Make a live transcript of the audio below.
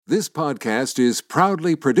This podcast is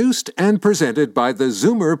proudly produced and presented by the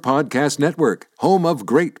Zoomer Podcast Network, home of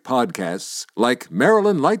great podcasts like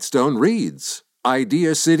Marilyn Lightstone Reads,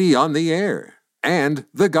 Idea City on the Air, and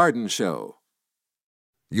The Garden Show.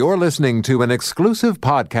 You're listening to an exclusive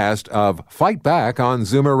podcast of Fight Back on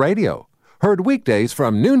Zoomer Radio. Heard weekdays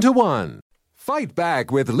from noon to 1. Fight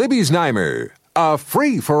Back with Libby Znaimer. A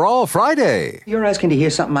free-for-all Friday. You're asking to hear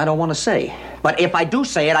something I don't want to say. But if I do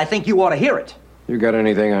say it, I think you ought to hear it. You got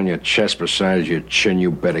anything on your chest besides your chin,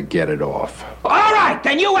 you better get it off. All right,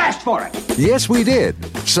 then you asked for it. Yes, we did.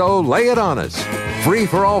 So lay it on us.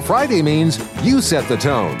 Free-for-all Friday means you set the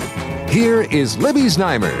tone. Here is Libby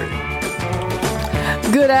Znaimer.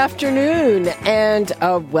 Good afternoon, and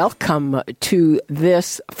welcome to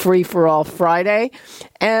this Free-for-all Friday.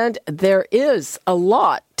 And there is a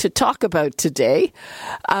lot to talk about today.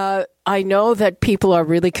 I know that people are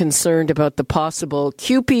really concerned about the possible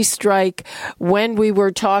CUPE strike. When we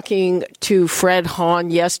were talking to Fred Hahn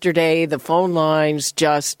yesterday, the phone lines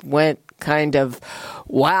just went kind of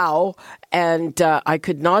wow, and I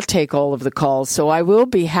could not take all of the calls, so I will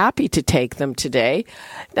be happy to take them today.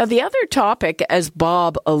 Now, the other topic, as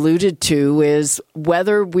Bob alluded to, is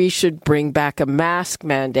whether we should bring back a mask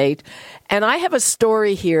mandate. And I have a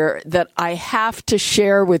story here that I have to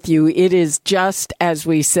share with you. It is just, as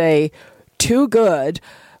we say, too good,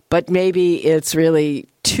 but maybe it's really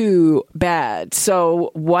too bad.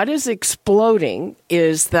 So what is exploding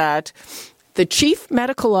is that the Chief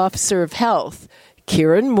Medical Officer of Health,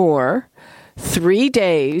 Kieran Moore, 3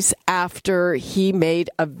 days after he made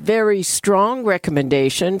a very strong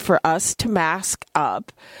recommendation for us to mask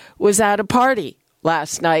up, was at a party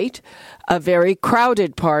last night, a very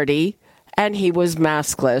crowded party, and he was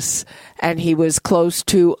maskless, and he was close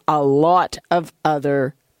to a lot of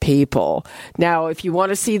other people. Now, if you want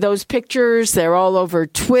to see those pictures, they're all over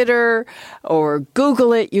Twitter or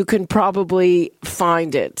Google it. You can probably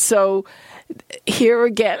find it. So here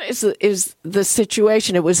again is the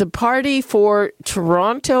situation. It was a party for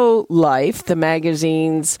Toronto Life, the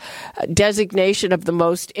magazine's designation of the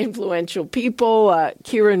most influential people.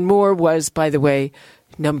 Kieran Moore was, by the way,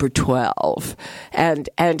 number 12. And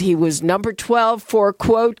he was number 12 for,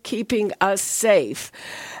 quote, keeping us safe.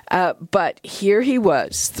 But here he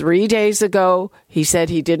was 3 days ago. He said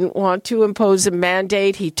he didn't want to impose a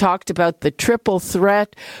mandate. He talked about the triple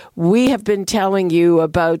threat. We have been telling you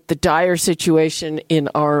about the dire situation in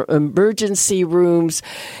our emergency rooms.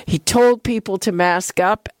 He told people to mask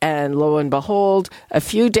up, and lo and behold, a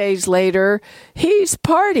few days later, he's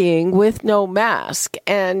partying with no mask.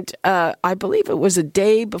 And I believe it was a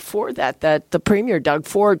day before that the Premier, Doug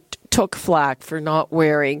Ford, took flack for not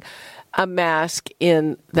wearing a mask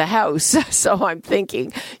in the House. So I'm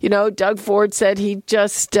thinking, Doug Ford said he'd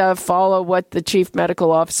just follow what the Chief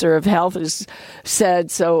Medical Officer of Health has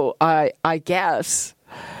said. So I guess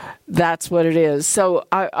that's what it is. So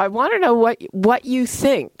I want to know what you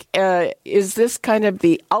think. Is this kind of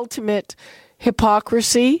the ultimate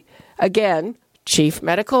hypocrisy? Again, Chief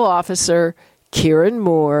Medical Officer Kieran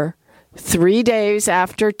Moore, 3 days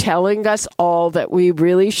after telling us all that we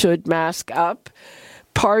really should mask up,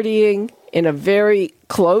 partying in a very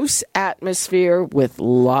close atmosphere with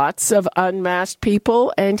lots of unmasked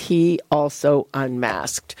people, and he also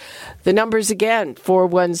unmasked. The numbers again,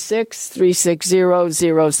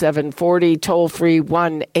 416-360-0740, toll-free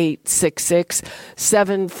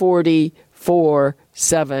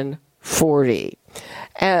 1-866-740-4740.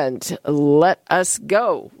 And let us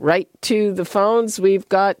go right to the phones. We've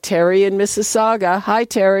got Terry in Mississauga. Hi,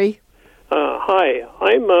 Terry. Hi,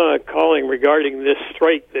 I'm calling regarding this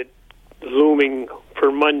strike that's looming for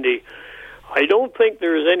Monday. I don't think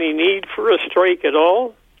there's any need for a strike at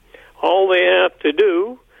all. All they have to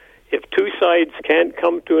do, if two sides can't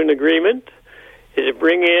come to an agreement, is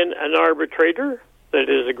bring in an arbitrator that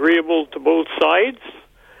is agreeable to both sides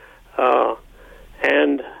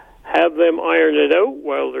and have them iron it out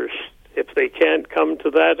if they can't come to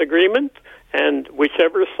that agreement, and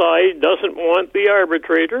whichever side doesn't want the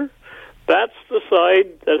arbitrator, that's the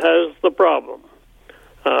side that has the problem.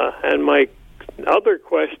 And my other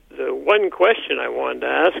question, one question I wanted to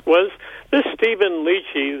ask was, this Stephen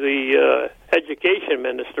Lecce, the education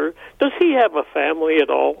minister, does he have a family at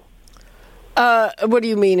all? What do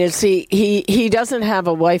you mean? Is he doesn't have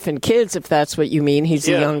a wife and kids, if that's what you mean. He's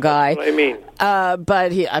a young guy. That's what I mean.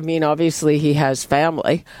 But obviously he has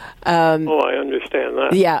family. I understand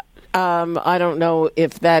that. Yeah. I don't know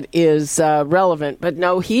if that is relevant, but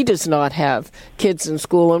no, he does not have kids in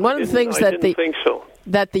school. And one of the things that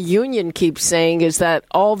the union keeps saying is that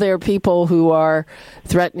all their people who are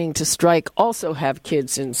threatening to strike also have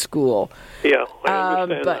kids in school. Yeah, I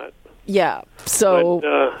understand that. Yeah. So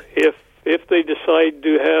but, if they decide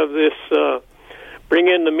to have this, bring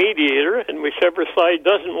in the mediator, and whichever side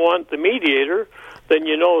doesn't want the mediator, then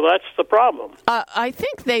that's the problem. I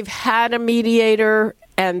think they've had a mediator,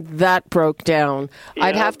 and that broke down. Yeah,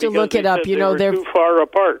 I'd have to look it up. They were too far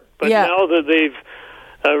apart. But now that they've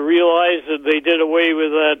realized that they did away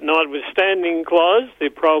with that notwithstanding clause, they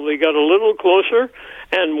probably got a little closer.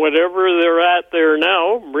 And whatever they're at there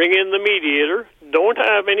now, bring in the mediator. Don't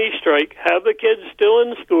have any strike. Have the kids still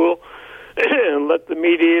in school, and let the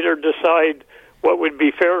mediator decide what would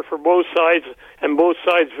be fair for both sides, and both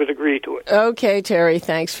sides would agree to it. Okay, Terry,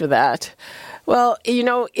 thanks for that. Well,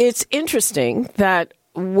 it's interesting that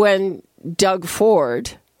when Doug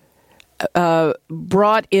Ford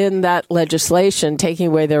brought in that legislation taking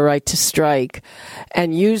away their right to strike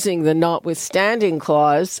and using the notwithstanding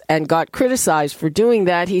clause and got criticized for doing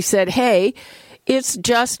that, he said, hey, it's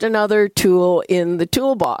just another tool in the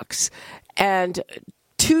toolbox. And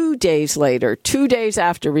 2 days later, 2 days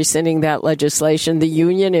after rescinding that legislation, the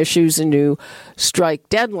union issues a new strike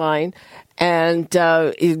deadline, and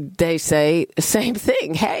they say the same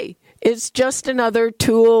thing. Hey, it's just another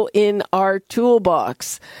tool in our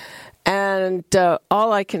toolbox. And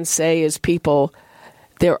all I can say is, people,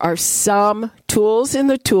 there are some tools in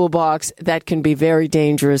the toolbox that can be very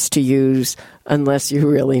dangerous to use unless you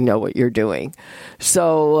really know what you're doing.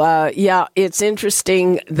 So, it's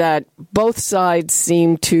interesting that both sides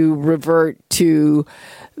seem to revert to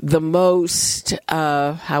the most,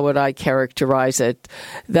 how would I characterize it,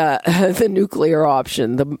 the nuclear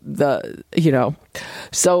option,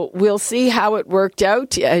 So we'll see how it worked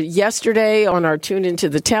out. Yesterday on our Tune Into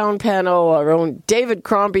the Town panel, our own David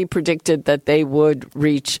Crombie predicted that they would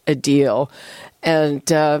reach a deal. And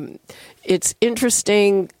it's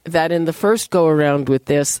interesting that in the first go-around with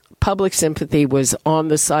this, public sympathy was on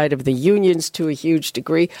the side of the unions to a huge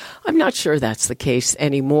degree. I'm not sure that's the case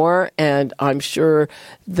anymore, and I'm sure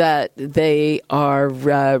that they are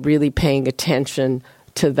really paying attention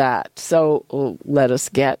to that. So let us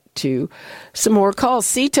get to some more calls.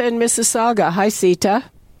 Sita in Mississauga. Hi, Sita.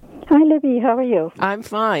 Hi, Libby. How are you? I'm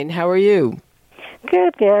fine. How are you?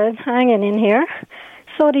 Good. Hanging in here.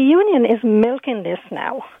 So the union is milking this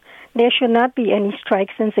now. There should not be any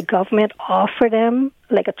strikes since the government offered them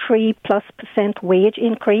like a 3+% wage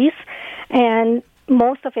increase, and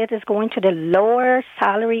most of it is going to the lower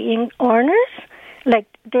salary earners. Like,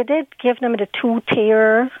 they did give them the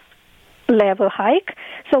 2-tier level hike.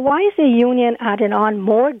 So why is the union adding on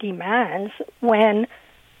more demands when...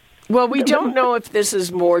 Well, we don't know if this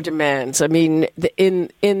is more demands. I mean,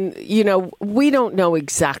 we don't know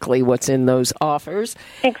exactly what's in those offers.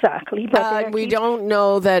 Exactly. But we don't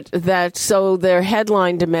know that. So their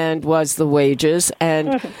headline demand was the wages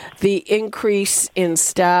and the increase in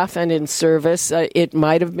staff and in service. It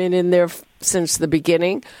might have been in there since the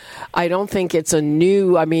beginning. I don't think it's a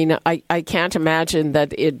new. I mean, I can't imagine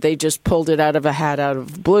that they just pulled it out of a hat out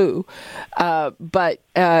of blue. But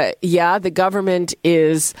the government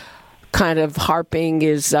is kind of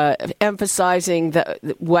emphasizing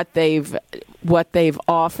what they've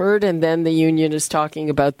offered, and then the union is talking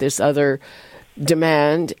about this other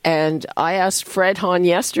demand. And I asked Fred Hahn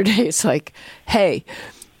yesterday, it's like, hey,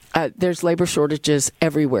 there's labor shortages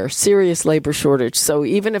everywhere, serious labor shortage. So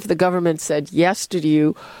even if the government said yes to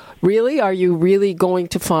you, are you really going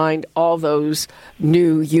to find all those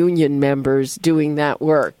new union members doing that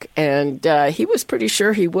work? And he was pretty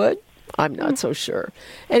sure he would. I'm not so sure.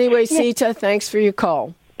 Anyway, Sita, thanks for your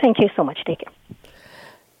call. Thank you so much. Take it.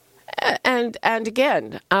 And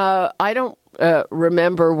again, I don't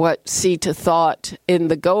remember what Sita thought in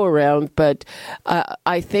the go-around, but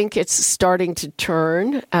I think it's starting to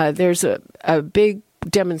turn. There's a big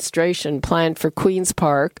demonstration planned for Queen's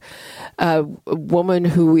Park. A woman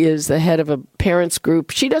who is the head of a parents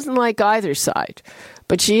group, she doesn't like either side,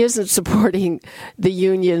 but she isn't supporting the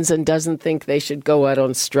unions and doesn't think they should go out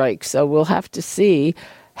on strike. So we'll have to see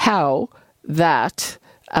how that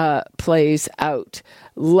plays out.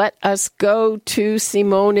 Let us go to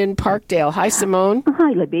Simone in Parkdale. Hi, Simone.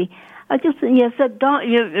 Hi, Libby.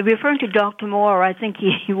 You're referring to Dr. Moore. I think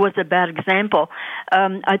he was a bad example.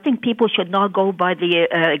 I think people should not go by the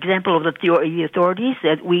example of the authorities.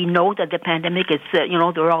 We know that the pandemic is,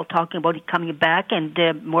 they're all talking about it coming back and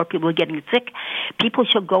more people are getting sick. People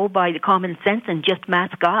should go by the common sense and just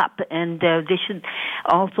mask up. And they should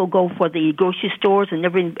also go for the grocery stores and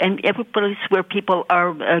every place where people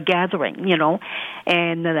are gathering,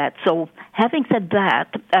 and that. So having said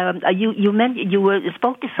that, you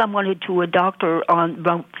spoke to someone who to a doctor on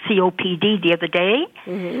COPD the other day.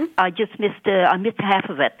 Mm-hmm. I just missed half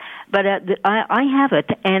of it, but I have it,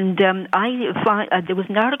 and I find there was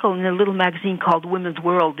an article in a little magazine called Women's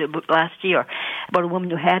World last year about a woman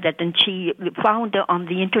who had it, and she found on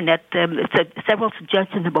the internet several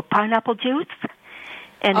suggestions about pineapple juice.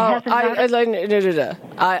 And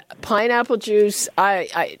pineapple juice.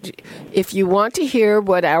 If you want to hear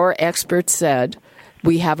what our experts said,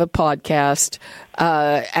 we have a podcast,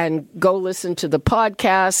 and go listen to the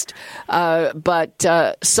podcast. But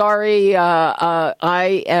sorry,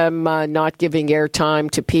 I am not giving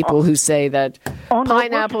airtime to people who say that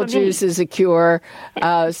pineapple juice is a cure.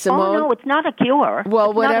 Simone? No, it's not a cure.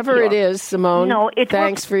 Well, whatever it is, Simone,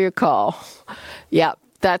 thanks for your call. Yeah.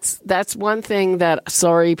 That's one thing that,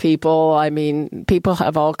 sorry, people, I mean, people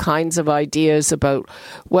have all kinds of ideas about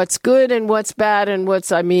what's good and what's bad and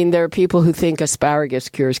there are people who think asparagus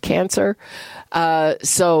cures cancer.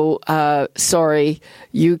 Sorry,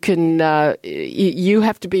 you can, you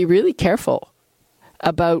have to be really careful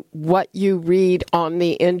about what you read on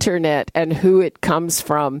the internet and who it comes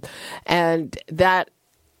from. And that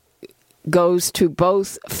goes to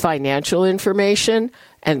both financial information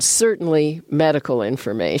and certainly medical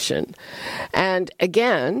information. And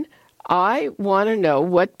again, I want to know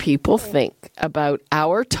what people think about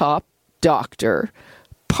our top doctor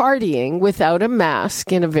partying without a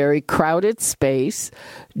mask in a very crowded space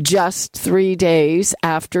just 3 days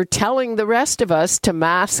after telling the rest of us to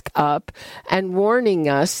mask up and warning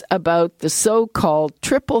us about the so-called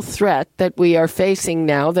triple threat that we are facing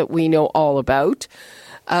now that we know all about.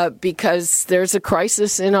 Because there's a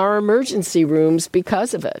crisis in our emergency rooms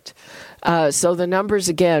because of it. So the numbers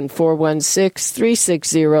again,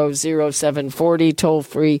 416-360-0740, toll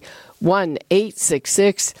free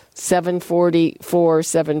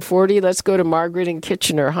 1-866-740-4740. Let's go to Margaret in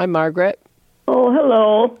Kitchener. Hi, Margaret. Oh,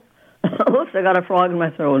 hello. Oops, I got a frog in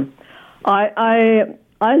my throat. I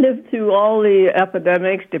lived through all the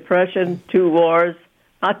epidemics, depression, two wars.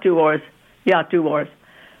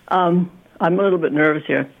 I'm a little bit nervous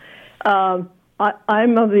here. I'm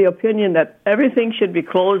of the opinion that everything should be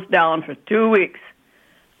closed down for 2 weeks.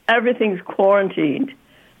 Everything's quarantined.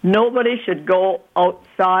 Nobody should go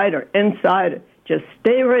outside or inside. Just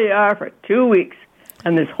stay where you are for 2 weeks,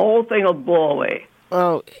 and this whole thing will blow away.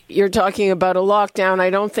 Oh, you're talking about a lockdown. I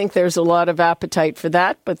don't think there's a lot of appetite for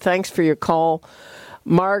that, but thanks for your call,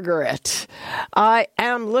 Margaret. I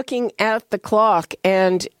am looking at the clock,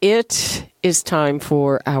 and it is time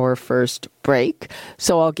for our first break.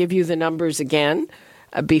 So I'll give you the numbers again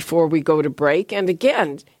before we go to break. And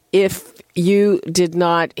again, if you did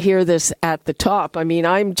not hear this at the top, I mean,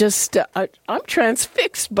 I'm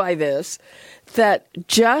transfixed by this, that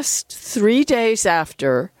just 3 days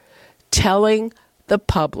after telling the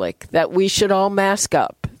public that we should all mask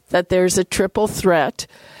up, that there's a triple threat,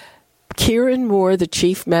 Kieran Moore, the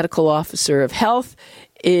Chief Medical Officer of Health,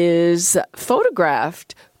 is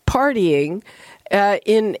photographed partying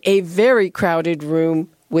in a very crowded room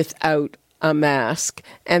without a mask.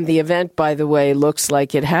 And the event, by the way, looks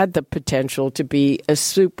like it had the potential to be a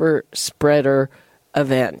super spreader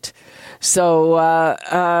event. So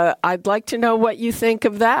I'd like to know what you think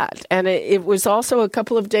of that. And it was also a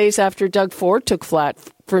couple of days after Doug Ford took flat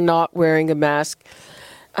for not wearing a mask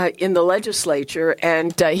in the legislature,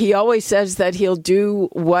 and he always says that he'll do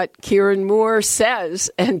what Kieran Moore says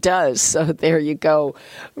and does. So there you go.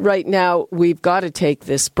 Right now, we've got to take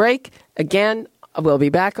this break. Again, we'll be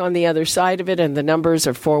back on the other side of it, and the numbers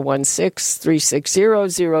are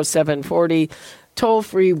 416-360-0740, toll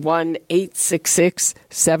free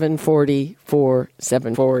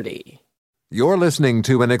 1-866-740-4740. You're listening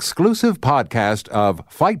to an exclusive podcast of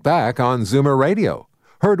Fight Back on Zoomer Radio.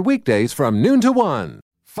 Heard weekdays from noon to 1.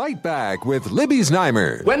 Fight Back with Libby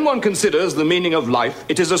Znaimer. When one considers the meaning of life,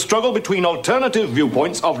 it is a struggle between alternative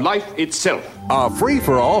viewpoints of life itself. A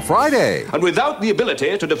free-for-all Friday. And without the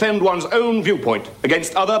ability to defend one's own viewpoint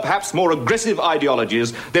against other, perhaps more aggressive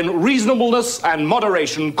ideologies, then reasonableness and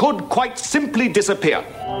moderation could quite simply disappear.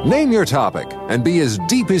 Name your topic and be as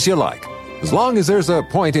deep as you like, as long as there's a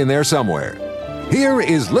point in there somewhere. Here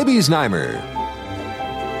is Libby Znaimer.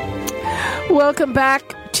 Welcome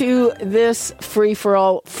back to this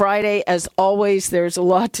Free-for-All Friday. As always, there's a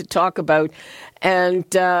lot to talk about, and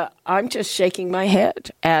I'm just shaking my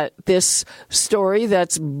head at this story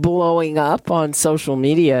that's blowing up on social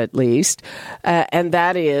media, at least, and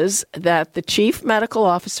that is that the Chief Medical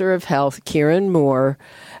Officer of Health, Kieran Moore,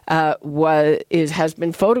 has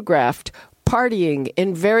been photographed partying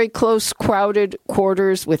in very close, crowded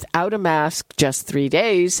quarters without a mask just 3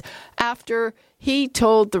 days after he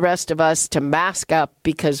told the rest of us to mask up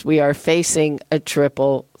because we are facing a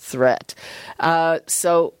triple threat.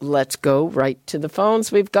 So let's go right to the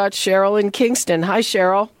phones. We've got Cheryl in Kingston. Hi,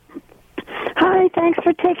 Cheryl. Hi, thanks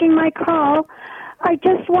for taking my call. I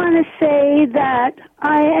just want to say that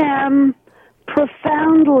I am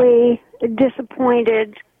profoundly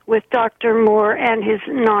disappointed with Dr. Moore and his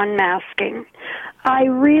non-masking. I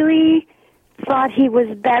really thought he was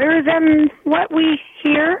better than what we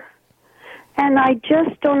hear, and I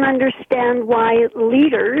just don't understand why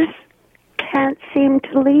leaders can't seem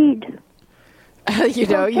to lead.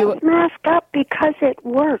 You mask up because it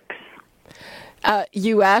works.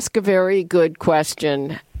 You ask a very good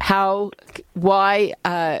question. Why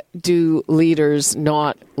do leaders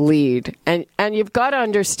not lead? And you've got to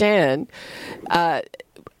understand,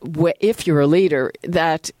 if you're a leader,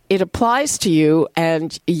 that it applies to you,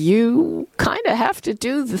 and you kind of have to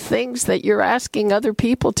do the things that you're asking other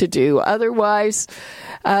people to do. Otherwise,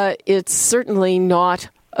 it's certainly not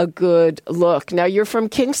a good look. Now, you're from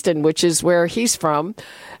Kingston, which is where he's from.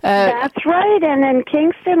 That's right. And in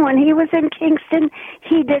Kingston, when he was in Kingston,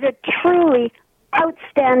 he did a truly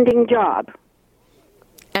outstanding job.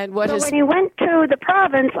 And when he went to the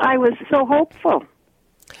province, I was so hopeful.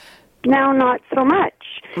 Now, not so much.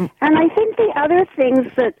 And I think the other things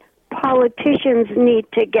that politicians need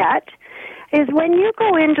to get is when you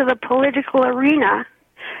go into the political arena,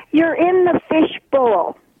 you're in the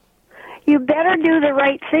fishbowl. You better do the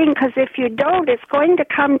right thing, because if you don't, it's going to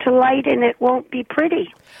come to light and it won't be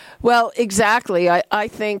pretty. Well, exactly. I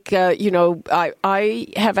think, I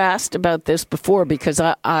have asked about this before because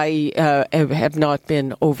I have not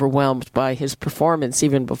been overwhelmed by his performance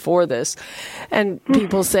even before this. And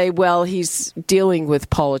people say, well, he's dealing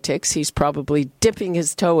with politics. He's probably dipping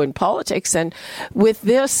his toe in politics. And with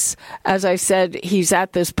this, as I said, he's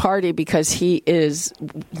at this party because he is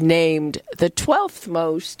named the 12th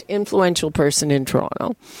most influential person in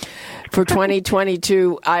Toronto. For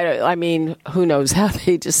 2022, I mean, who knows how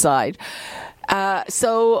they decide.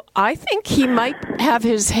 So I think he might have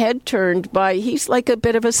his head turned by, he's like a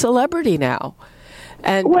bit of a celebrity now.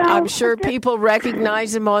 And I'm sure people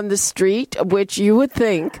recognize him on the street, which you would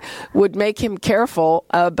think would make him careful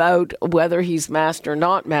about whether he's masked or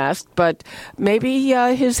not masked. But maybe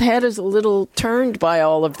his head is a little turned by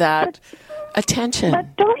all of that attention.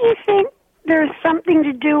 But don't you think there's something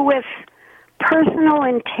to do with personal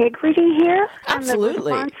integrity here?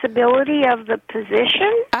 Absolutely. And the responsibility of the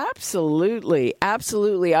position? Absolutely.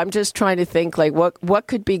 I'm just trying to think, like, what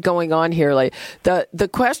could be going on here? Like, the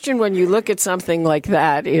question when you look at something like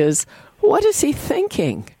that is, what is he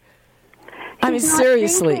thinking? He's not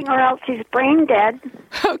seriously. Thinking, or else he's brain dead.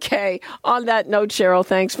 Okay. On that note, Cheryl,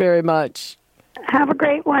 thanks very much. Have a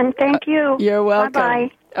great one. Thank you. You're welcome.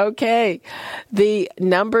 Bye-bye. Okay. The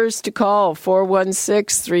numbers to call,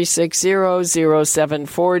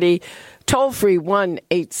 416-360-0740. Toll free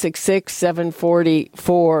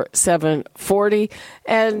 1-866-740-4740.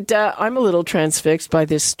 And I'm a little transfixed by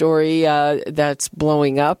this story that's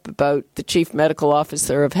blowing up about the chief medical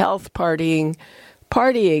officer of health partying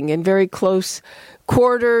in very close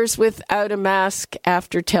quarters without a mask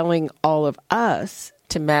after telling all of us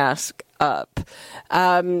to mask up.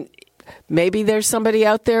 Maybe there's somebody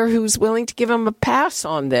out there who's willing to give him a pass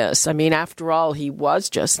on this. I mean, after all, he was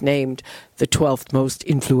just named the 12th most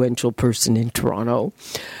influential person in Toronto.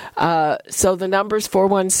 So the number's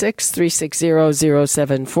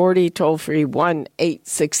 416-360-0740, toll free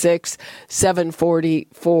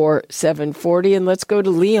 1-866-740-4740. And let's go to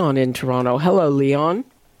Leon in Toronto. Hello, Leon.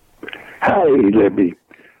 Hi, Libby.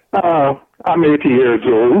 I'm 80 years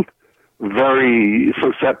old, very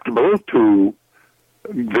susceptible to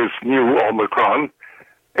this new Omicron.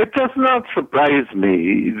 It does not surprise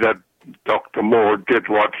me that Dr. Moore did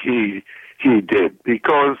what he did,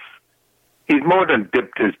 because he's more than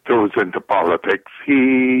dipped his toes into politics.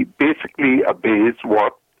 He basically obeys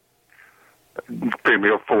what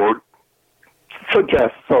Premier Ford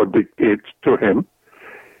suggests or dictates to him.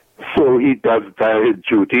 So he does their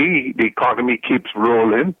duty. The economy keeps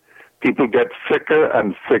rolling. People get sicker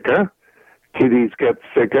and sicker. Kiddies get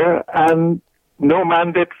sicker, and no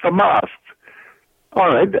mandate for masks. All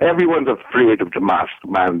right, everyone's afraid of the mask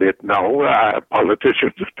mandate now.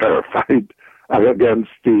 Politicians are terrified against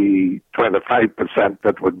the 25%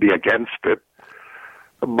 that would be against it.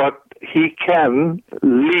 But he can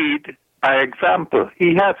lead by example.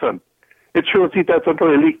 He hasn't. It shows he doesn't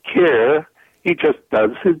really care. He just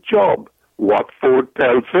does his job. What Ford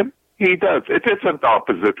tells him, he does. It isn't the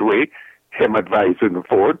opposite way, him advising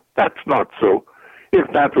Ford. That's not so. If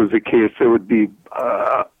that was the case, there would be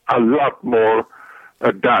a lot more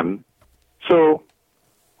done. So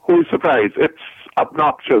who's surprised? It's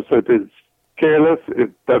obnoxious. It is careless.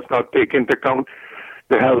 It does not take into account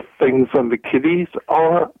the health things on the kiddies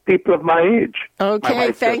or people of my age.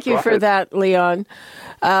 Okay, thank you for that, Leon.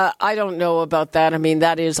 I don't know about that. I mean,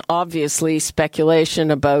 that is obviously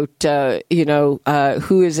speculation about,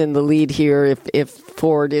 who is in the lead here if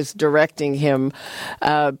Ford is directing him.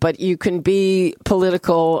 But you can be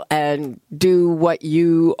political and do what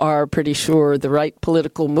you are pretty sure the right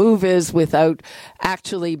political move is without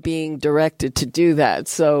actually being directed to do that.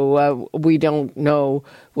 So we don't know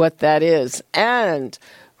what that is. And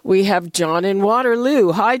we have John in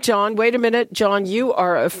Waterloo. Hi, John. Wait a minute. John, you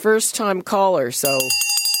are a first-time caller, so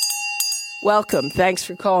welcome. Thanks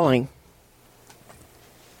for calling.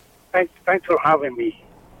 Thanks for having me.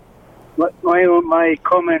 My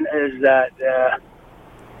comment is that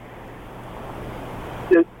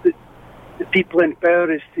the people in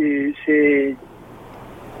power is to say,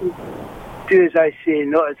 do as I say,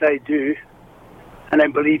 not as I do, and I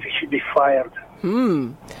believe he should be fired.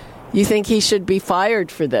 You think he should be fired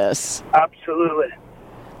for this? Absolutely.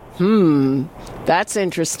 That's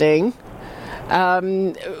interesting.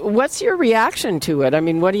 What's your reaction to it? I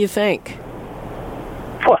mean, what do you think?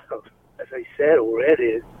 Well, as I said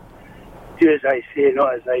already, do as I say,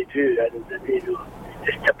 not as I do. And,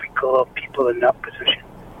 it's typical of people in that position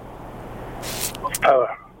of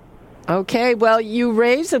power. Okay, well, you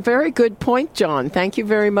raise a very good point, John. Thank you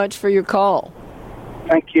very much for your call.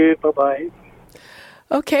 Thank you. Bye-bye.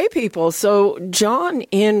 Okay, people. So John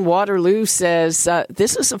in Waterloo says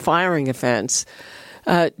this is a firing offense.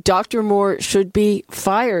 Dr. Moore should be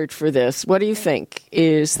fired for this. What do you think?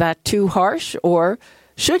 Is that too harsh, or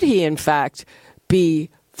should he, in fact, be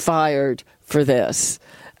fired for this?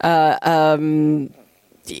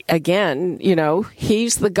 Again,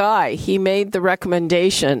 he's the guy. He made the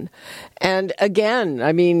recommendation. And again,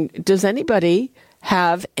 I mean, does anybody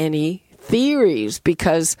have any theories?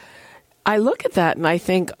 Because I look at that and I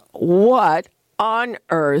think, what on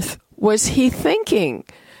earth was he thinking?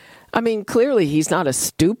 I mean, clearly he's not a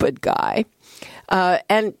stupid guy.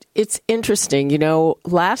 And it's interesting,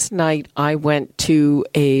 last night I went to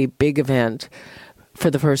a big event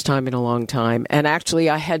for the first time in a long time. And actually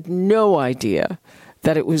I had no idea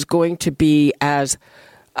that it was going to be as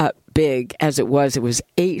big as it was. It was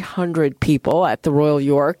 800 people at the Royal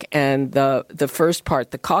York, and the first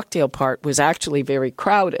part, the cocktail part, was actually very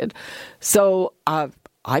crowded. So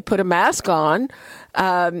I put a mask on,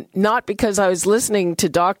 not because I was listening to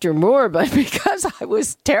Dr. Moore, but because I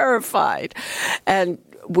was terrified. And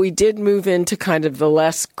we did move into kind of the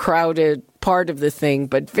less crowded part of the thing,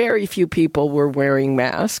 but very few people were wearing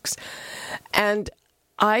masks. And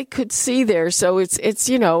I could see there, so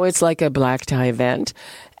it's like a black tie event,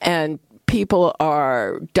 and people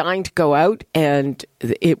are dying to go out, and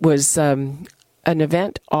it was an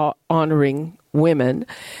event honoring women,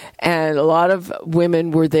 and a lot of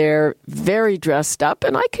women were there very dressed up,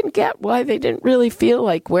 and I can get why they didn't really feel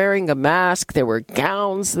like wearing a mask. There were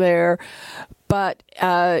gowns there, but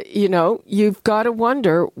you've got to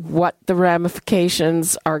wonder what the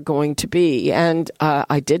ramifications are going to be. And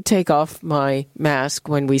I did take off my mask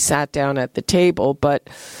when we sat down at the table, but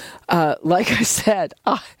like I said,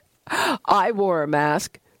 I wore a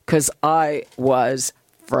mask because I was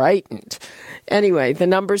frightened. Anyway, the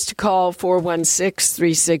numbers to call,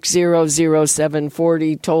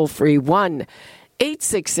 416-360-0740, toll free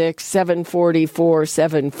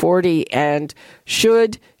 1-866-740-4740. And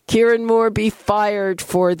should Kieran Moore be fired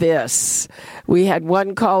for this? We had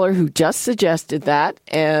one caller who just suggested that,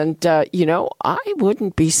 and I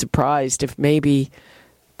wouldn't be surprised if maybe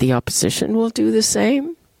the opposition will do the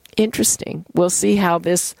same. Interesting. We'll see how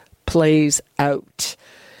this plays out.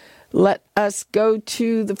 Let us go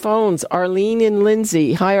to the phones. Arlene in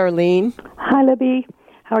Lindsay. Hi, Arlene. Hi, Libby.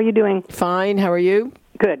 How are you doing? Fine. How are you?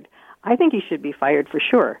 Good. I think he should be fired for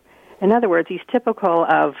sure. In other words, he's typical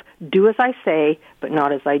of do as I say, but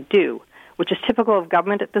not as I do, which is typical of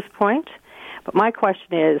government at this point. But my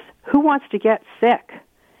question is, who wants to get sick?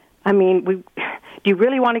 I mean, do you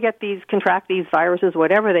really want to contract these viruses,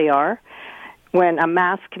 whatever they are, when a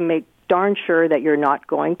mask can make darn sure that you're not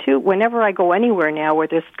going to? Whenever I go anywhere now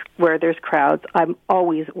where there's crowds, I'm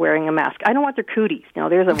always wearing a mask. I don't want their cooties. Now,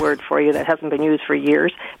 there's a word for you that hasn't been used for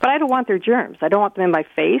years, but I don't want their germs. I don't want them in my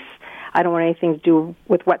face. I don't want anything to do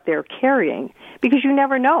with what they're carrying, because you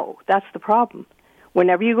never know. That's the problem.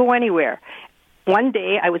 Whenever you go anywhere. One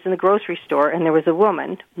day I was in the grocery store and there was a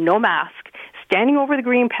woman, no mask, standing over the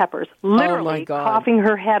green peppers, literally coughing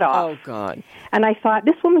her head off. Oh, God. And I thought,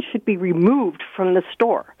 this woman should be removed from the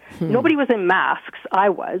store. Nobody was in masks. I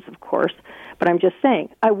was, of course. But I'm just saying,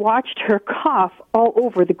 I watched her cough all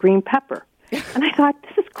over the green pepper. And I thought,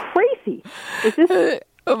 this is crazy. Is this...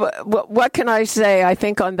 What can I say? I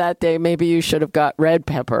think on that day, maybe you should have got red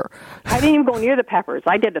pepper. I didn't even go near the peppers.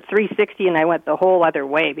 I did a 360, and I went the whole other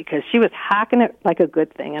way because she was hacking it like a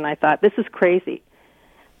good thing. And I thought, this is crazy.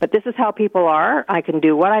 But this is how people are. I can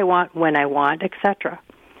do what I want, when I want, etc.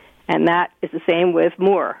 And that is the same with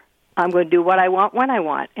Moore. I'm going to do what I want, when I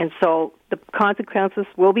want. And so the consequences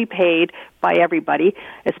will be paid by everybody,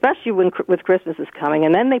 especially with Christmas is coming.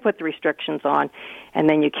 And then they put the restrictions on. And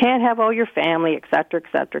then you can't have all your family, et cetera, et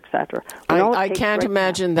cetera, et cetera. I can't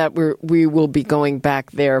imagine that we will be going back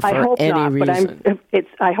there for any reason. But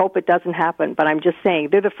I hope it doesn't happen. But I'm just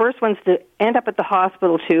saying, they're the first ones to end up at the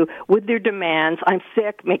hospital, too, with their demands. I'm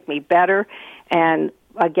sick, make me better. And,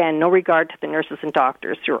 again, no regard to the nurses and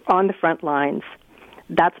doctors who are on the front lines.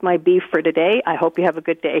 That's my beef for today. I hope you have a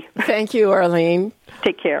good day. Thank you, Arlene.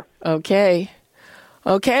 Take care. Okay,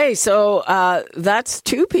 so that's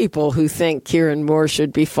two people who think Kieran Moore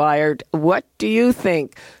should be fired. What do you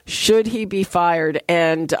think? Should he be fired?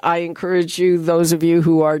 And I encourage you, those of you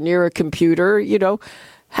who are near a computer, have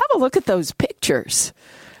a look at those pictures.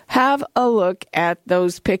 Have a look at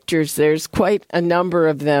those pictures. There's quite a number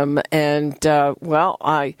of them. And,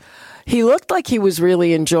 he looked like he was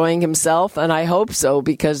really enjoying himself, and I hope so,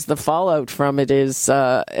 because the fallout from it is,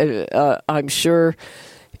 I'm sure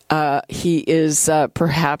he is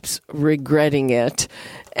perhaps regretting it.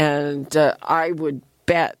 And I would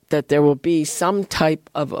bet that there will be some type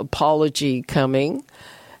of apology coming.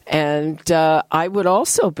 And I would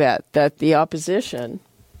also bet that the opposition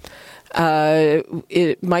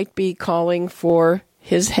it might be calling for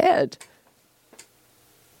his head.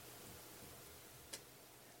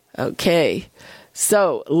 Okay,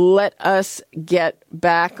 so let us get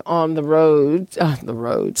back on the roads.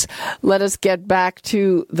 Let us get back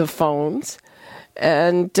to the phones.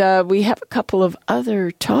 And we have a couple of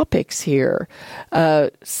other topics here.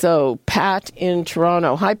 So Pat in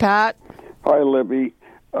Toronto. Hi, Pat. Hi, Libby.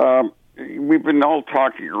 We've been all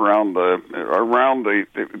talking around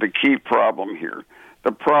the key problem here.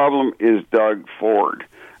 The problem is Doug Ford.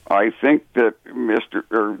 I think that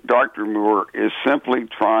Dr. Moore is simply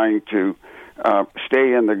trying to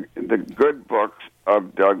stay in the good books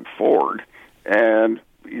of Doug Ford, and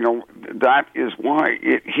that is why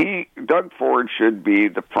Doug Ford should be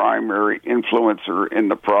the primary influencer in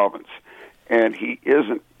the province, and he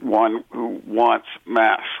isn't one who wants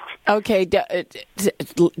masks. Okay,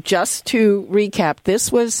 just to recap,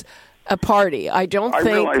 this was a party. I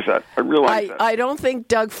realize that. I don't think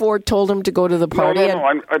Doug Ford told him to go to the party. No.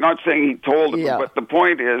 I'm not saying he told him, but the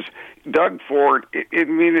point is, Doug Ford.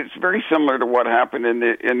 It's very similar to what happened in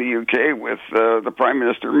the UK with the Prime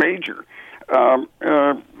Minister Major. And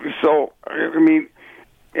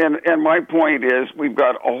my point is, we've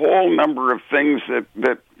got a whole number of things that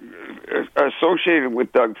associated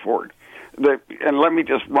with Doug Ford. And let me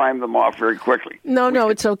just rhyme them off very quickly. No,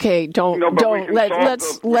 it's okay. Don't.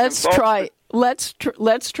 Let's try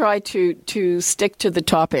to stick to the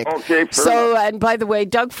topic. Okay. So, and by the way,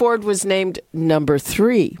 Doug Ford was named number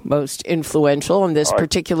 3 most influential on this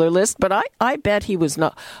particular list, but I bet he was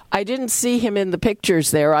not. I didn't see him in the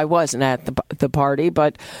pictures there. I wasn't at the party,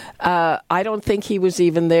 but I don't think he was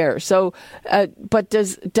even there. So, but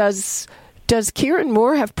does Kieran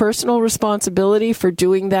Moore have personal responsibility for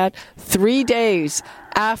doing that 3 days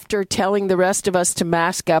after telling the rest of us to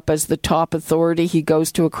mask up as the top authority? He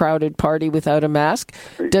goes to a crowded party without a mask.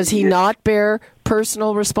 Does he not bear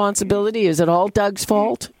personal responsibility? Is it all Doug's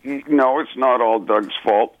fault? No, it's not all Doug's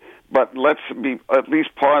fault, but let's be at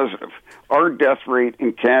least positive. Our death rate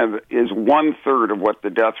in Canada is 1/3 of what the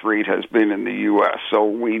death rate has been in the U.S., so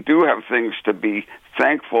we do have things to be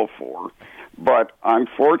thankful for. But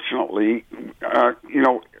unfortunately, our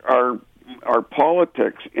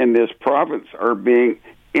politics in this province are being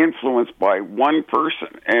influenced by one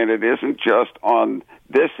person, and it isn't just on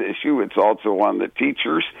this issue. It's also on the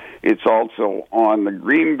teachers. It's also on the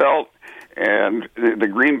Greenbelt, and the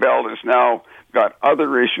Greenbelt has now got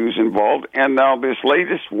other issues involved. And now this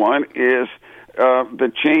latest one is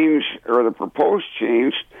the change, or the proposed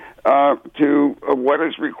change, to what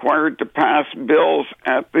is required to pass bills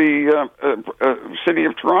at the City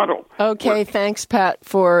of Toronto. Okay, thanks, Pat,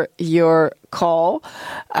 for your call.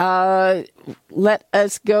 Let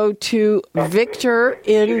us go to Victor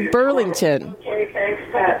in Burlington. Okay, thanks,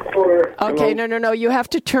 Pat, for... Okay, no, you have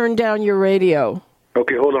to turn down your radio.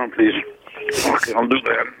 Okay, hold on, please. Okay, I'll do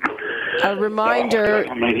that. A reminder,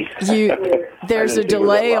 there's a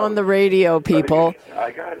delay on the radio, people.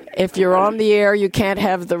 If you're on the air, you can't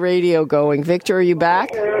have the radio going. Victor, are you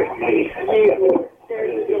back?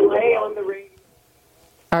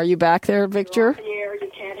 Are you back there, Victor?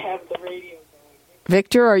 You can't have the radio.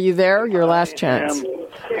 Victor, are you there? Your last chance.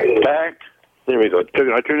 Back. There we go.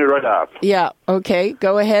 I turned it right off. Yeah, okay.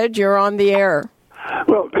 Go ahead. You're on the air.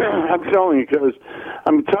 Well, I'm telling you because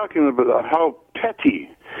I'm talking about how petty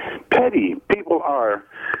people are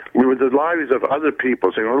with the lives of other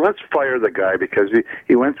people, saying, well, let's fire the guy because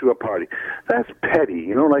he went to a party. That's petty,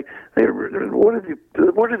 you know, like,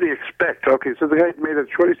 what do they expect? Okay, so the guy made a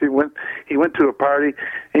choice. He went to a party,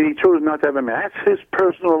 and he chose not to have a man. That's his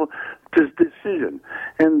personal decision.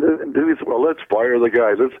 And he said, well, let's fire the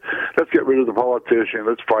guy. Let's get rid of the politician.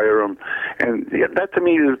 Let's fire him. And that to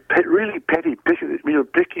me is really petty,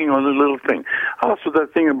 picking on a little thing. Also,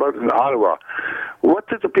 that thing about in Ottawa. What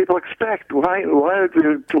did the people expect? Why are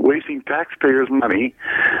they wasting taxpayers' money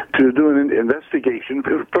to do an investigation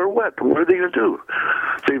for what? What are they going to do?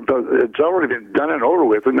 It's already been done and over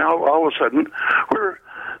with, and now all of a sudden we're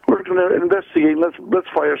going to investigate. Let's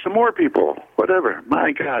fire some more people. Whatever.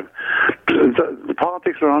 My God, the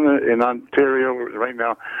politics are on in Ontario right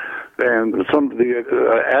now, and some of the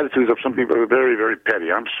attitudes of some people are very, very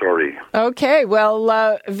petty. I'm sorry. Okay,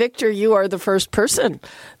 well, Victor, you are the first person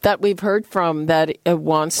that we've heard from that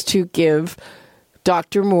wants to give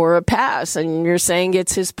Dr. Moore a pass, and you're saying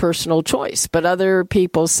it's his personal choice. But other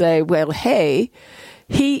people say, well, hey,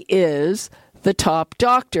 he is the top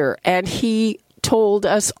doctor, and he told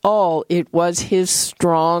us all it was his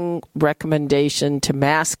strong recommendation to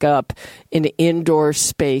mask up in indoor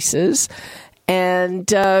spaces.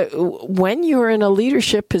 And when you're in a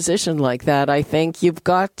leadership position like that, I think you've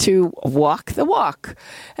got to walk the walk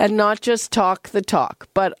and not just talk the talk.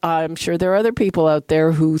 But I'm sure there are other people out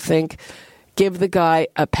there who think, give the guy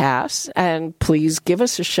a pass, and please give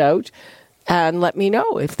us a shout and let me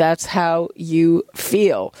know if that's how you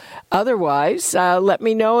feel. Otherwise, let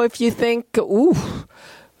me know if you think,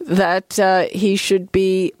 that he should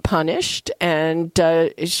be punished, and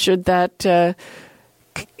should that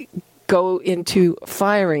go into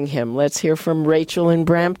firing him. Let's hear from Rachel in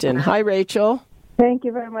Brampton. Hi, Rachel. Thank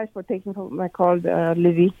you very much for taking my call,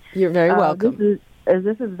 Livy. You're very welcome.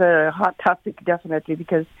 This is a hot topic, definitely,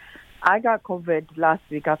 because I got COVID last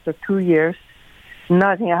week after 2 years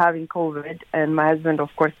not having COVID, and my husband, of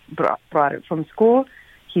course, brought it from school.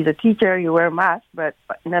 He's a teacher. You wear a mask, but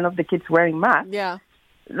none of the kids wearing masks. Yeah.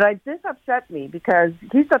 Like, this upset me because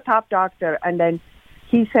he's the top doctor, and then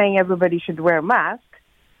he's saying everybody should wear a mask,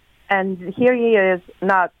 and here he is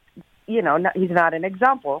not, he's not an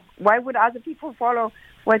example. Why would other people follow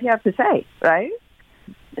what he has to say, right?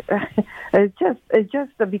 It's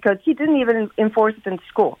just because he didn't even enforce it in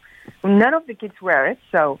school. None of the kids wear it,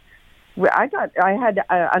 so I had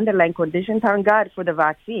an underlying condition. Thank God for the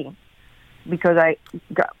vaccine, because I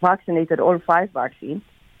got vaccinated all 5 vaccines.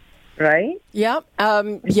 Right? Yep.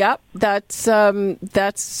 That's.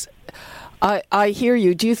 I hear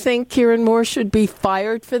you. Do you think Kieran Moore should be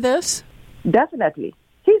fired for this? Definitely.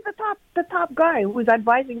 He's the top guy who's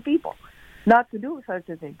advising people not to do such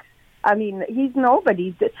a thing. I mean, he's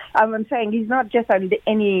nobody. I'm saying he's not just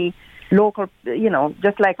any local,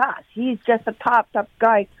 just like us. He's just a top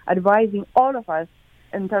guy advising all of us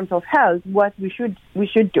in terms of health what we should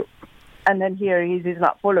do. And then here he's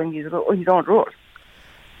not following his own rules.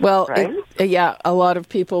 Well, right? A lot of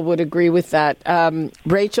people would agree with that.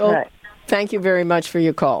 Rachel, right. Thank you very much for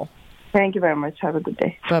your call. Thank you very much. Have a good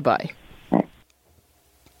day. Bye-bye.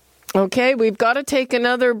 Okay, we've got to take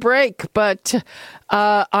another break, but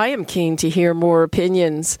I am keen to hear more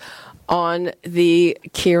opinions on the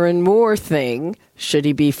Kieran Moore thing. Should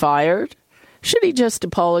he be fired? Should he just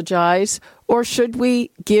apologize? Or should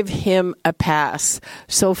we give him a pass?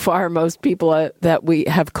 So far, most people that we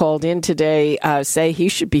have called in today say he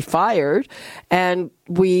should be fired. And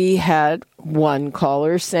we had one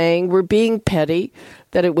caller saying we're being petty,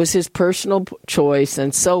 that it was his personal choice,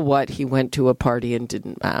 and so what? He went to a party and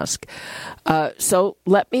didn't mask. So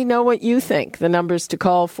let me know what you think. The numbers to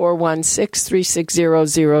call,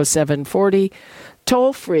 416-360-0740.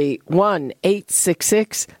 Toll free,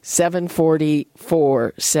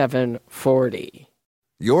 1-866-740-4740.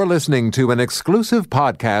 You're listening to an exclusive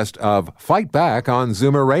podcast of Fight Back on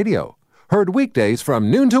Zoomer Radio. Heard weekdays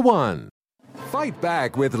from noon to 1. Fight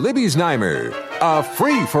Back with Libby Znaimer, a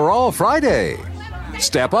free-for-all Friday.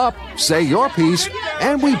 Step up, say your piece,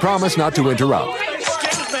 and we promise not to interrupt.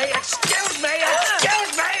 Excuse me!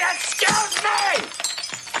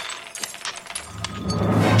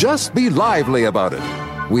 Just be lively about it.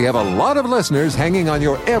 We have a lot of listeners hanging on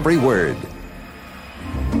your every word.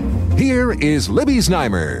 Here is Libby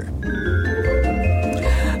Znaimer.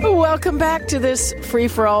 Welcome back to this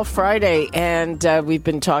Free-for-All Friday, and we've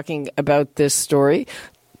been talking about this story.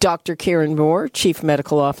 Dr. Kieran Moore, Chief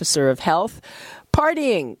Medical Officer of Health,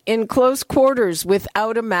 partying in close quarters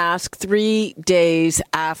without a mask 3 days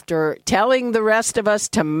after telling the rest of us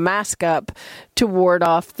to mask up to ward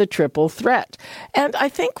off the triple threat. And I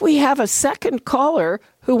think we have a second caller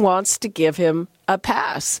who wants to give him a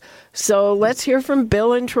pass. So let's hear from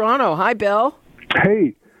Bill in Toronto. Hi, Bill.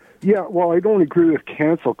 Hey. Yeah, well, I don't agree with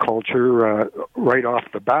cancel culture right off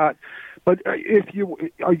the bat. But I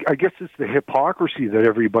guess it's the hypocrisy that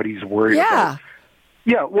everybody's worried about.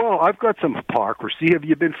 Yeah, well, I've got some hypocrisy. Have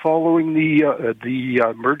you been following the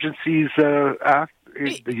Emergencies Act,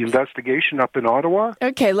 the investigation up in Ottawa?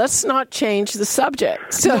 Okay, let's not change the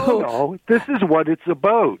subject. So No, this is what it's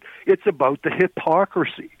about. It's about the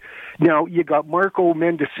hypocrisy. Now, you got Marco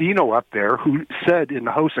Mendicino up there who said in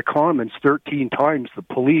the House of Commons 13 times the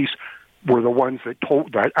police were the ones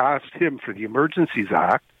that asked him for the Emergencies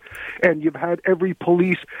Act. And you've had every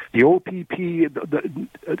police, the OPP, the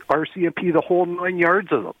RCMP, the whole 9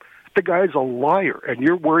 yards of them. The guy's a liar, and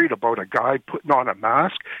you're worried about a guy putting on a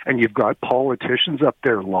mask, and you've got politicians up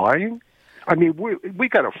there lying? I mean, we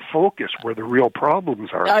got to focus where the real problems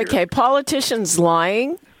are. Okay, here. Politicians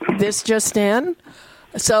lying, this just in.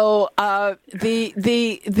 So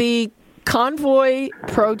the convoy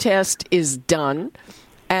protest is done,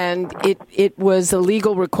 and it was a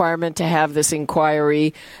legal requirement to have this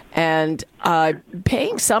inquiry, and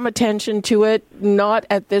paying some attention to it, not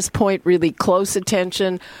at this point really close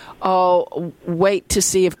attention. I'll wait to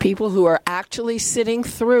see if people who are actually sitting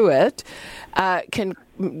through it can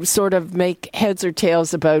sort of make heads or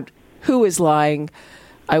tails about who is lying.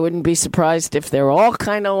 I wouldn't be surprised if they're all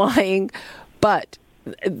kind of lying, but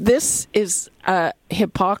this is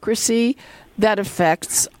hypocrisy that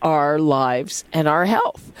affects our lives and our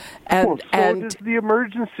health. And does the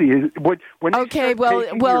emergency. I can't.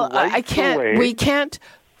 Away. We can't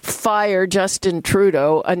fire Justin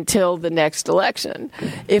Trudeau until the next election,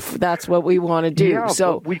 if that's what we want to do. Yeah,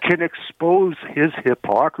 so but we can expose his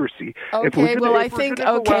hypocrisy. Okay,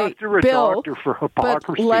 Bill. But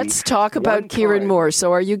let's talk about Kieran Moore.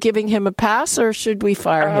 So, are you giving him a pass, or should we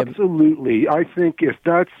fire him? Absolutely. I think if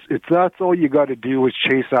that's all you got to do is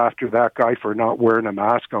chase after that guy for not wearing a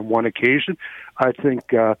mask on one occasion, I think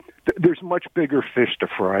there's much bigger fish to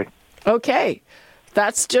fry. Okay.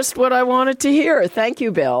 That's just what I wanted to hear. Thank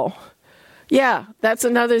you, Bill. Yeah, that's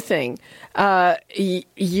another thing.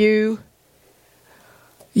 You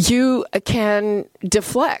can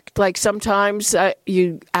deflect. Like sometimes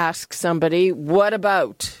you ask somebody, what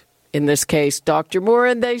about, in this case, Dr. Moore,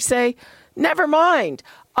 and they say, never mind.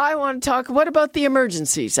 I want to talk, what about the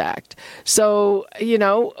Emergencies Act? So,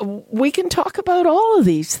 we can talk about all of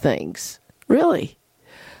these things, really.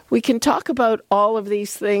 We can talk about all of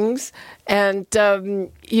these things, and,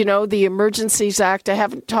 the Emergencies Act, I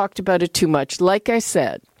haven't talked about it too much. Like I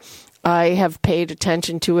said, I have paid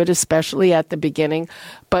attention to it, especially at the beginning,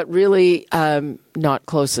 but really not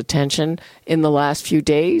close attention in the last few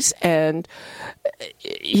days. And,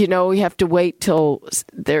 we have to wait till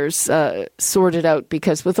there's sorted out,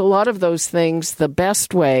 because with a lot of those things, the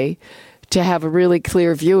best way to have a really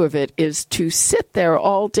clear view of it is to sit there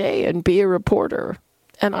all day and be a reporter.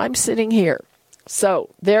 And I'm sitting here.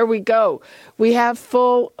 So there we go. We have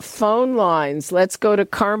full phone lines. Let's go to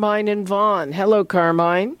Carmine and Vaughan. Hello,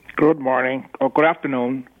 Carmine. Good morning, or good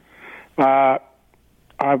afternoon. I'm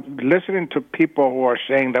listening to people who are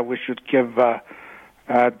saying that we should give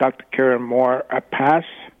Dr. Kieran Moore a pass.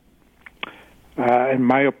 In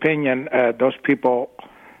my opinion, those people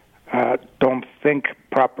don't think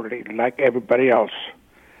properly like everybody else.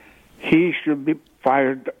 He should be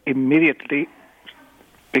fired immediately,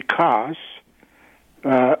 because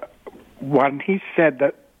when he said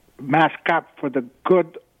that mask up for the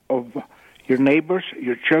good of your neighbors,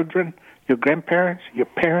 your children, your grandparents, your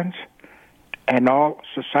parents, and all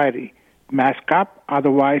society, mask up,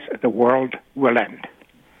 otherwise the world will end.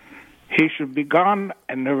 He should be gone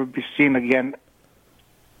and never be seen again.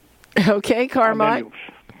 Okay, Carmine.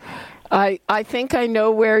 I think I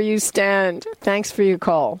know where you stand. Thanks for your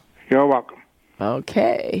call. You're welcome.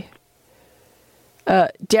 Okay.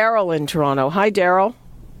 Daryl in Toronto. Hi, Daryl.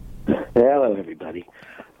 Hello, everybody.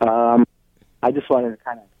 I just wanted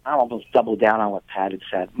to almost double down on what Pat had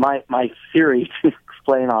said. My theory to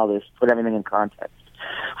explain all this, put everything in context.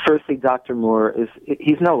 Firstly, Dr. Moore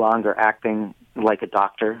he's no longer acting like a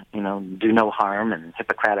doctor, do no harm and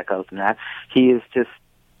Hippocratic oath and that. He is just,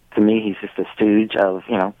 to me, he's just a stooge of,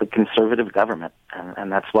 the conservative government,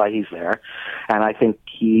 and that's why he's there. And I think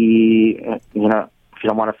he, if you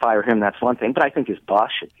don't want to fire him, that's one thing, but I think his boss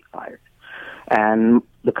should be fired. And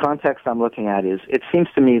the context I'm looking at is, it seems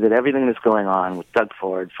to me that everything that's going on with Doug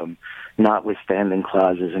Ford, from notwithstanding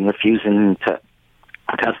clauses and refusing to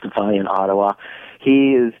testify in Ottawa.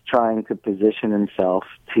 He is trying to position himself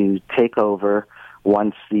to take over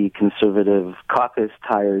once the Conservative caucus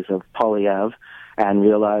tires of Poilievre and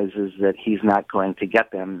realizes that he's not going to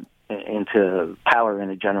get them into power in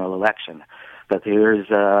a general election. But there's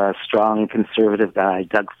a strong Conservative guy,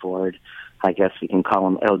 Doug Ford, I guess we can call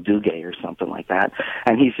him El Dugue or something like that,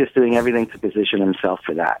 and he's just doing everything to position himself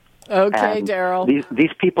for that. Okay, Daryl.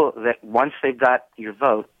 These people, that once they've got your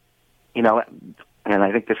vote, you know, and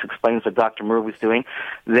I think this explains what Dr. Moore was doing,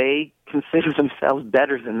 they consider themselves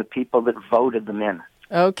better than the people that voted them in.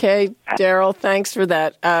 Okay, Daryl, thanks for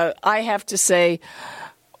that. I have to say,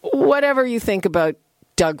 whatever you think about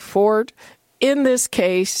Doug Ford, in this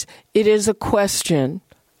case, it is a question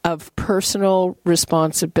of personal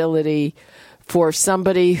responsibility for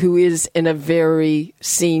somebody who is in a very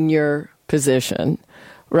senior position,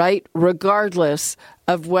 right? Regardless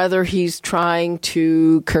of whether he's trying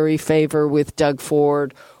to curry favor with Doug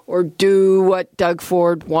Ford or do what Doug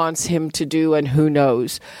Ford wants him to do, and who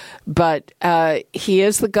knows. But he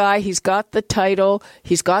is the guy. He's got the title.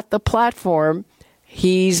 He's got the platform.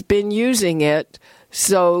 He's been using it.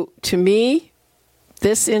 So to me,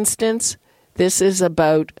 this instance, this is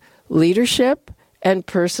about leadership and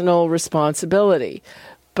personal responsibility.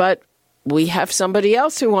 But we have somebody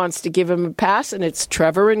else who wants to give him a pass, and it's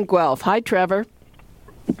Trevor in Guelph. Hi, Trevor.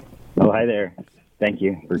 Oh, hi there. Thank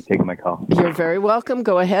you for taking my call. You're very welcome.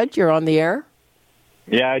 Go ahead. You're on the air.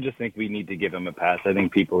 Yeah, I just think we need to give him a pass. I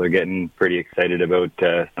think people are getting pretty excited about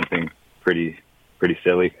something pretty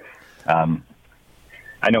silly.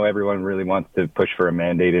 I know everyone really wants to push for a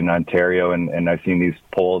mandate in Ontario, and I've seen these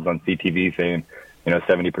polls on CTV saying,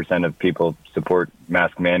 70% of people support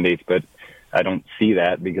mask mandates, but I don't see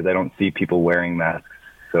that because I don't see people wearing masks.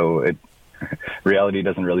 So reality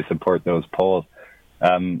doesn't really support those polls.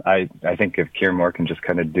 I think if Kieran Moore can just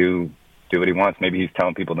kind of do what he wants, maybe he's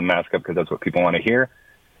telling people to mask up because that's what people want to hear,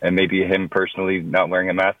 and maybe him personally not wearing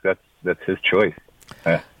a mask, that's his choice.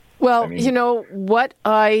 What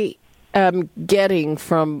I am getting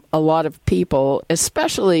from a lot of people,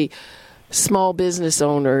 especially small business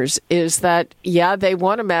owners, is that, they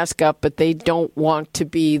want to mask up, but they don't want to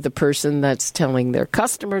be the person that's telling their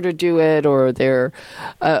customer to do it, or their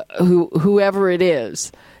whoever it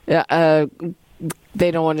is. They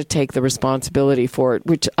don't want to take the responsibility for it,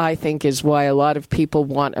 which I think is why a lot of people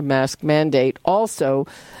want a mask mandate. Also,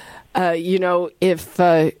 if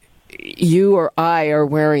you or I are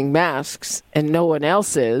wearing masks and no one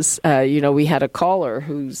else is, we had a caller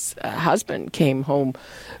whose husband came home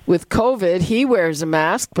with COVID. He wears a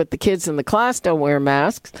mask, but the kids in the class don't wear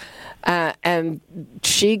masks. And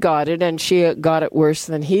she got it, and she got it worse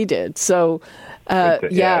than he did. So, I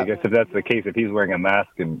guess if that's the case, if he's wearing a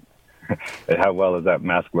mask, and how well is that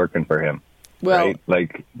mask working for him? Well,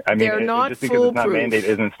 right? Just because it's not mandate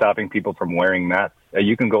isn't stopping people from wearing masks.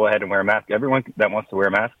 You can go ahead and wear a mask. Everyone that wants to wear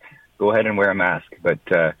a mask, go ahead and wear a mask. But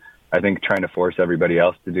I think trying to force everybody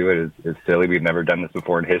else to do it is silly. We've never done this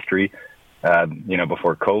before in history.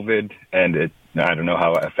 Before COVID, and I don't know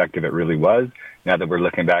how effective it really was. Now that we're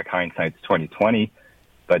looking back, hindsight's 2020.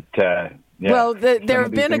 But there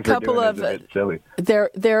have been a couple of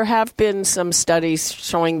there have been some studies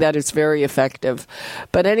showing that it's very effective.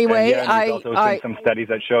 But anyway, there's also been some studies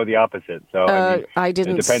that show the opposite. So I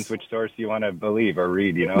didn't. It depends which source you want to believe or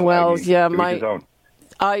read. Well, we'll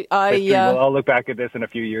all look back at this in a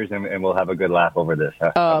few years and we'll have a good laugh over this.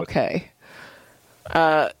 Okay.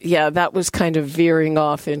 That was kind of veering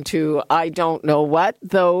off into I don't know what,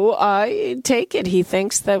 though I take it he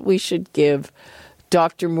thinks that we should give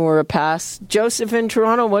Dr. Moore a pass. Joseph in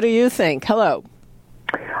Toronto, what do you think? Hello.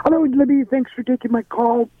 Hello, Libby. Thanks for taking my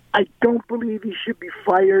call. I don't believe he should be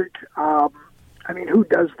fired. Who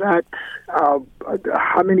does that?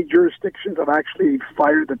 How many jurisdictions have actually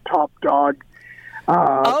fired the top dog?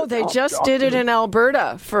 They just did it in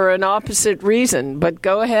Alberta for an opposite reason, but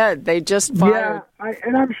go ahead. They just fired.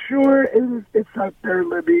 Yeah, I'm sure it's out there,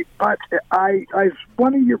 Libby, but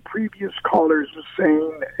one of your previous callers was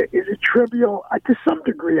saying, is it trivial? To some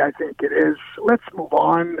degree, I think it is. Let's move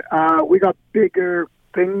on. We got bigger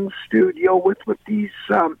things to deal with these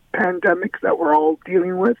pandemics that we're all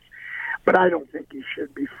dealing with, but I don't think he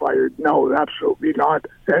should be fired. No, absolutely not.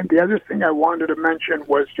 And the other thing I wanted to mention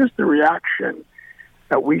was just the reaction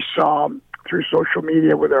that we saw through social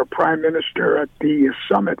media with our prime minister at the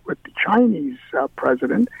summit with the Chinese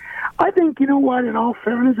president. I think, in all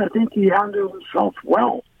fairness, I think he handled himself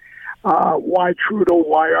well. Why Trudeau?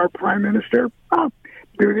 Why our prime minister?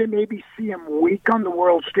 Do they maybe see him weak on the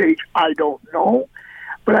world stage? I don't know.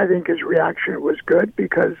 But I think his reaction was good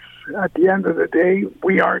because at the end of the day,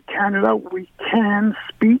 we are Canada. We can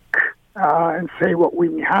speak and say what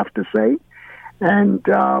we have to say. And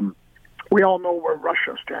we all know where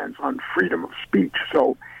Russia stands on freedom of speech.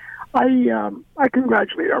 So I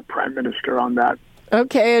congratulate our Prime Minister on that.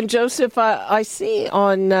 Okay, and Joseph, I see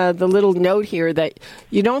on the little note here that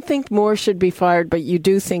you don't think Moore should be fired, but you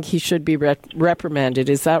do think he should be reprimanded.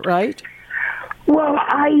 Is that right? Well,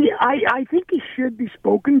 I think he should be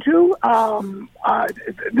spoken to.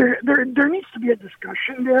 There needs to be a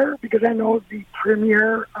discussion there, because I know the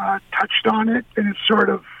Premier touched on it, and it sort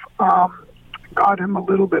of got him a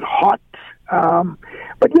little bit hot.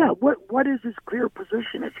 But yeah, what is his clear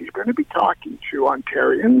position? If he's going to be talking to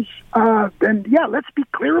Ontarians, then yeah, let's be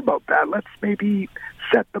clear about that. Let's maybe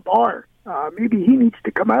set the bar. Maybe he needs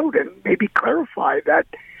to come out and maybe clarify that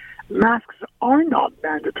masks are not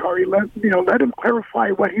mandatory. Let him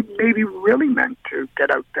clarify what he maybe really meant to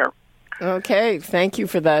get out there. Okay, thank you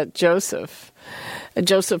for that, Joseph.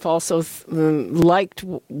 Joseph also liked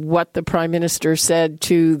what the Prime Minister said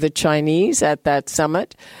to the Chinese at that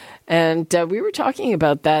summit. And we were talking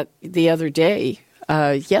about that the other day,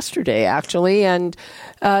 yesterday actually, and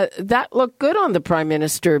that looked good on the Prime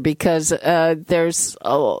Minister, because there's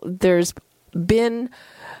been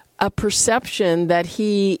a perception that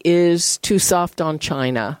he is too soft on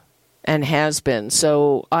China, and has been.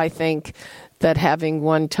 So I think that having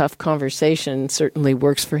one tough conversation certainly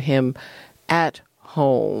works for him at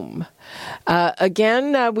home.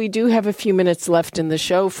 Again, we do have a few minutes left in the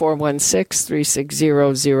show.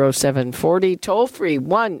 416-360-0740. Toll free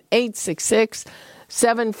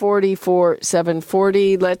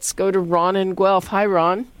 1-866-740-4740. Let's go to Ron in Guelph. Hi,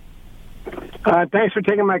 Ron. Thanks for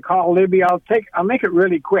taking my call, Libby. I'll make it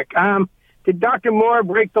really quick. Did Dr. Moore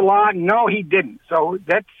break the law? No, he didn't. So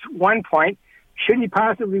that's one point. Should he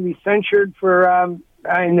possibly be censured for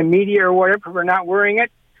in the media or whatever for not wearing it?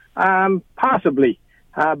 Possibly.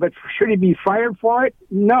 But should he be fired for it?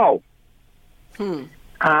 No.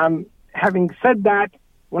 Having said that,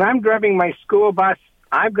 when I'm driving my school bus,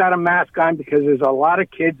 I've got a mask on because there's a lot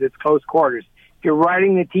of kids. It's close quarters. If you're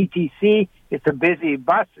riding the TTC, it's a busy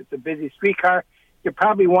bus, it's a busy streetcar, you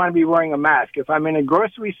probably want to be wearing a mask. If I'm in a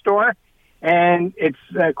grocery store and it's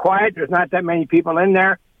quiet, there's not that many people in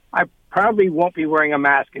there, I probably won't be wearing a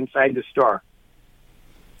mask inside the store.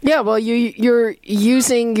 Yeah, well, you're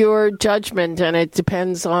using your judgment, and it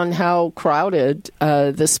depends on how crowded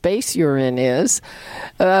the space you're in is.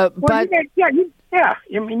 But you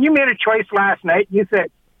made a choice last night. You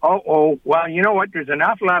said, well, you know what? There's an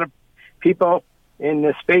awful lot of people in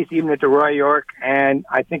this space, even at the Royal York, and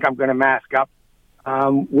I think I'm going to mask up.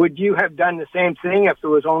 Would you have done the same thing if there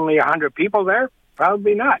was only 100 people there?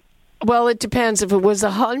 Probably not. Well, it depends. If it was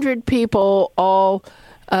 100 people all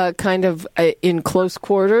kind of in close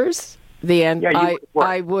quarters,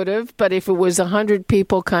 I would have. But if it was 100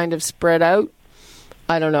 people kind of spread out,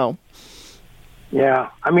 I don't know.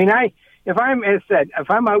 Yeah, I mean, if I'm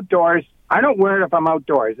outdoors, I don't wear it if I'm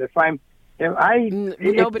outdoors.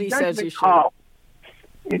 Nobody says you should.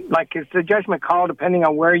 It's a judgment call depending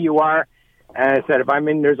on where you are. As I said, if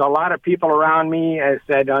there's a lot of people around me, as I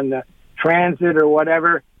said, on the transit or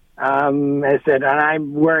whatever, as I said, and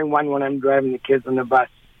I'm wearing one when I'm driving the kids on the bus.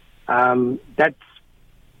 I'll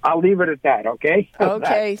leave it at that, okay?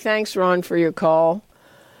 Okay, thanks, Ron, for your call.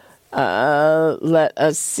 Let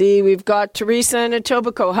us see. We've got Teresa in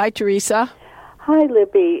Etobicoke. Hi, Teresa. Hi,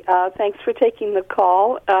 Libby. Thanks for taking the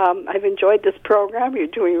call. I've enjoyed this program. You're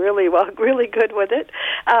doing really well, really good with it.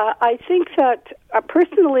 I think that,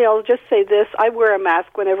 personally, I'll just say this. I wear a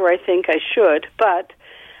mask whenever I think I should, but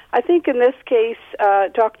I think in this case,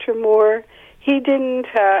 Dr. Moore, he didn't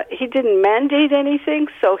mandate anything,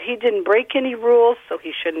 so he didn't break any rules, so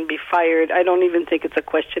he shouldn't be fired. I don't even think it's a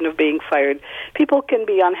question of being fired. People can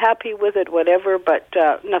be unhappy with it, whatever, but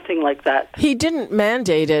nothing like that. He didn't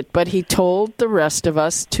mandate it, but he told the rest of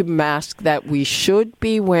us to mask, that we should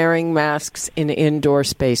be wearing masks in indoor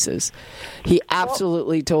spaces. He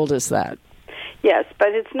absolutely told us that. Yes, but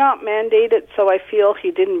it's not mandated, so I feel he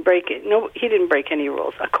didn't break it. No, he didn't break any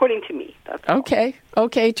rules, according to me. That's okay.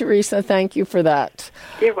 Okay, Teresa, thank you for that.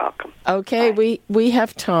 You're welcome. Okay, we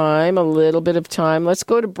have time, a little bit of time. Let's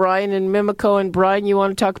go to Brian in Mimico. And Brian, you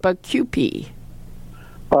want to talk about QP?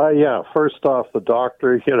 Yeah, first off, the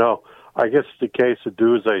doctor, I guess it's the case of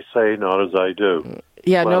do as I say, not as I do.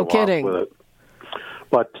 Yeah, no kidding. With it.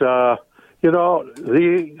 But, the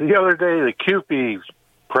other day, the QP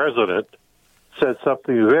president said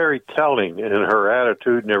something very telling in her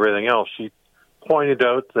attitude and everything else. She pointed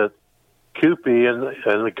out that QP and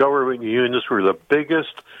the government unions were the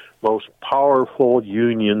biggest, most powerful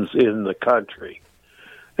unions in the country.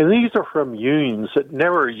 And these are from unions that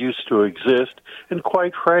never used to exist and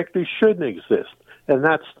quite frankly shouldn't exist. And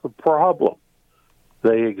that's the problem.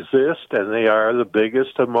 They exist, and they are the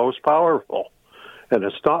biggest and most powerful. And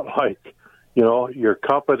it's not like, your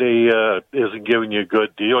company isn't giving you a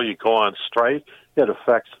good deal. You go on strike, it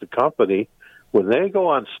affects the company. When they go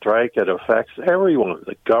on strike, it affects everyone,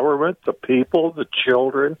 the government, the people, the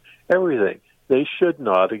children, everything. They should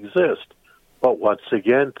not exist. But once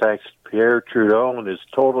again, thanks to Pierre Trudeau and his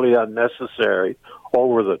totally unnecessary,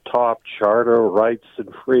 over-the-top charter of rights and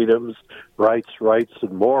freedoms, rights,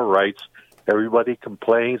 and more rights, everybody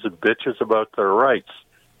complains and bitches about their rights.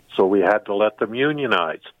 So we had to let them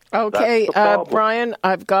unionize. Okay, Brian,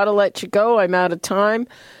 I've got to let you go. I'm out of time.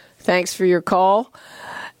 Thanks for your call.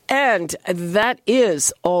 And that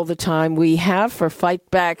is all the time we have for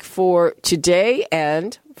Fight Back for today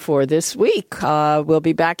and for this week. We'll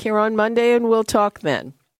be back here on Monday, and we'll talk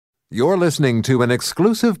then. You're listening to an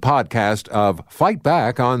exclusive podcast of Fight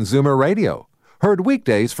Back on Zoomer Radio. Heard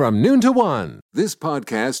weekdays from noon to 1. This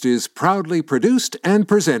podcast is proudly produced and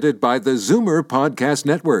presented by the Zoomer Podcast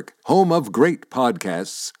Network, home of great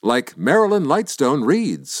podcasts like Marilyn Lightstone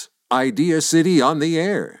Reads, Idea City on the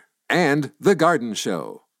Air, and The Garden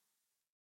Show.